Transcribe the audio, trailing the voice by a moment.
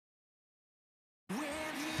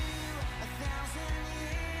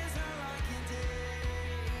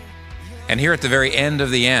And here at the very end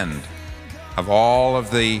of all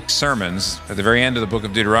of the sermons, at the very end of the book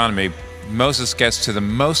of Deuteronomy, Moses gets to the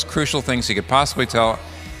most crucial things he could possibly tell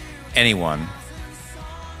anyone.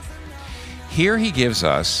 Here he gives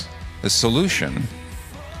us the solution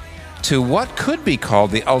to what could be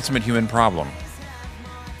called the ultimate human problem.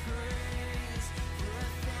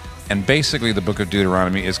 And basically the book of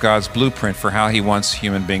Deuteronomy is God's blueprint for how he wants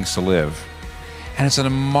human beings to live. And it's a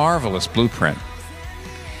marvelous blueprint.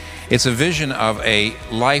 It's a vision of a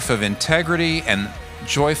life of integrity and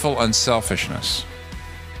joyful unselfishness.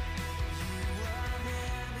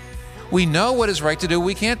 We know what is right to do,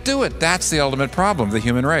 we can't do it. That's the ultimate problem of the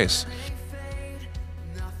human race.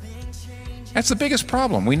 That's the biggest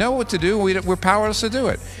problem. We know what to do, we're powerless to do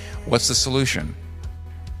it. What's the solution?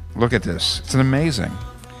 Look at this. It's amazing.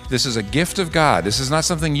 This is a gift of God. This is not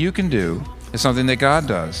something you can do. It's something that God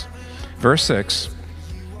does. Verse 6,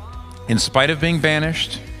 in spite of being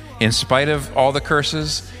banished, in spite of all the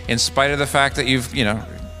curses, in spite of the fact that you've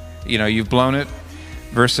blown it,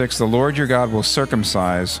 verse 6, the Lord your God will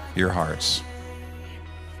circumcise your hearts.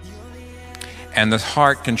 And the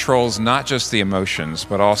heart controls not just the emotions,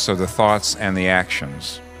 but also the thoughts and the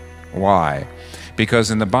actions. Why?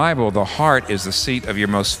 Because in the Bible, the heart is the seat of your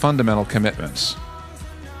most fundamental commitments.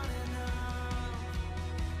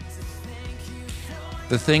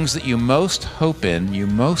 The things that you most hope in, you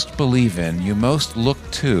most believe in, you most look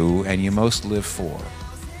to, and you most live for.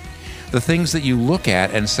 The things that you look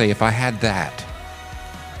at and say, if I had that,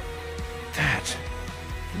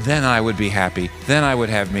 then I would be happy, then I would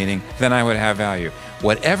have meaning, then I would have value.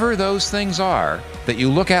 Whatever those things are that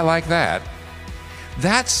you look at like that,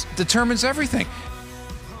 that determines everything.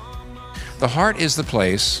 The heart is the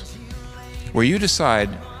place where you decide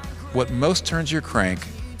what most turns your crank,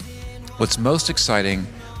 what's most exciting,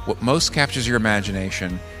 what most captures your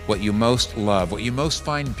imagination, what you most love, what you most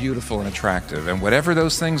find beautiful and attractive. And whatever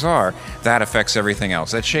those things are, that affects everything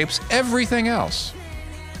else. That shapes everything else.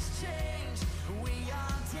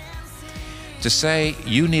 To say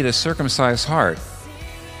you need a circumcised heart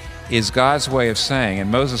is God's way of saying,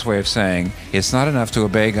 and Moses' way of saying, it's not enough to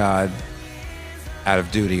obey God out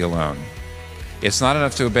of duty alone. It's not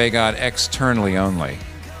enough to obey God externally only.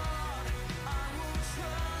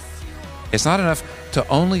 It's not enough to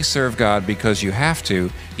only serve God because you have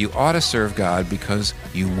to. You ought to serve God because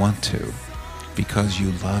you want to, because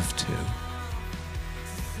you love to.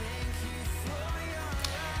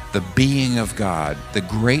 The being of God, the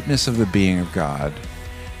greatness of the being of God,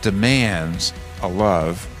 demands a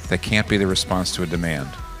love that can't be the response to a demand.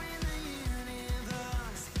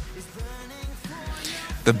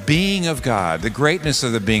 The being of God, the greatness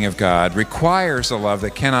of the being of God, requires a love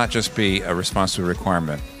that cannot just be a response to a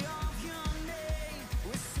requirement.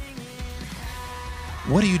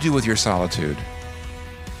 What do you do with your solitude?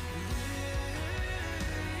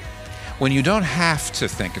 When you don't have to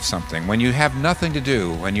think of something, when you have nothing to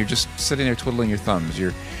do, when you're just sitting there twiddling your thumbs,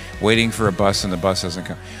 you're waiting for a bus and the bus doesn't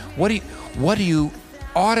come, what do you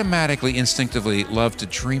automatically, instinctively love to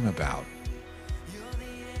dream about?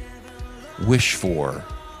 Wish for,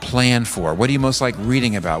 plan for? What do you most like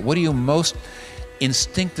reading about? What do you most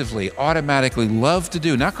instinctively, automatically love to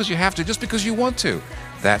do? Not because you have to, just because you want to.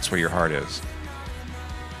 That's where your heart is.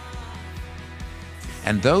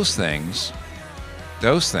 And those things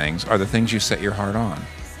are the things you set your heart on.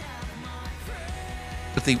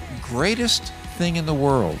 But the greatest thing in the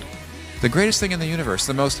world, the greatest thing in the universe,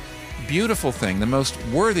 the most beautiful thing, the most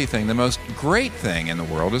worthy thing, the most great thing in the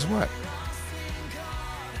world is what?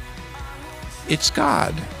 It's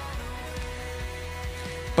God.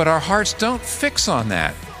 But our hearts don't fix on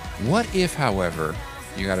that. What if, however,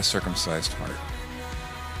 you got a circumcised heart?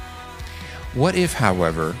 What if,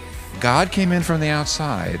 however, God came in from the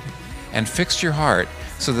outside and fixed your heart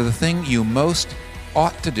so that the thing you most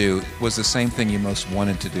ought to do was the same thing you most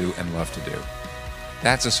wanted to do and loved to do?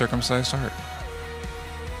 That's a circumcised heart.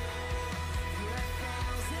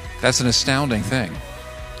 That's an astounding thing.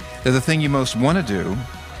 That the thing you most want to do,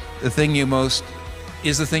 the thing you most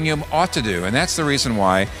is the thing you ought to do. And that's the reason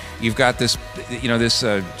why you've got this,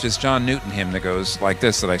 this John Newton hymn that goes like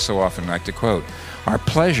this that I so often like to quote. Our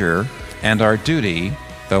pleasure and our duty,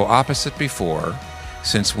 though opposite before,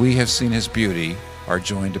 since we have seen his beauty, are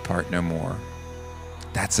joined to part no more.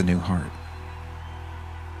 That's a new heart.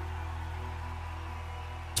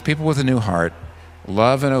 People with a new heart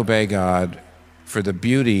love and obey God for the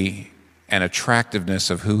beauty and attractiveness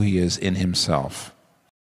of who he is in himself.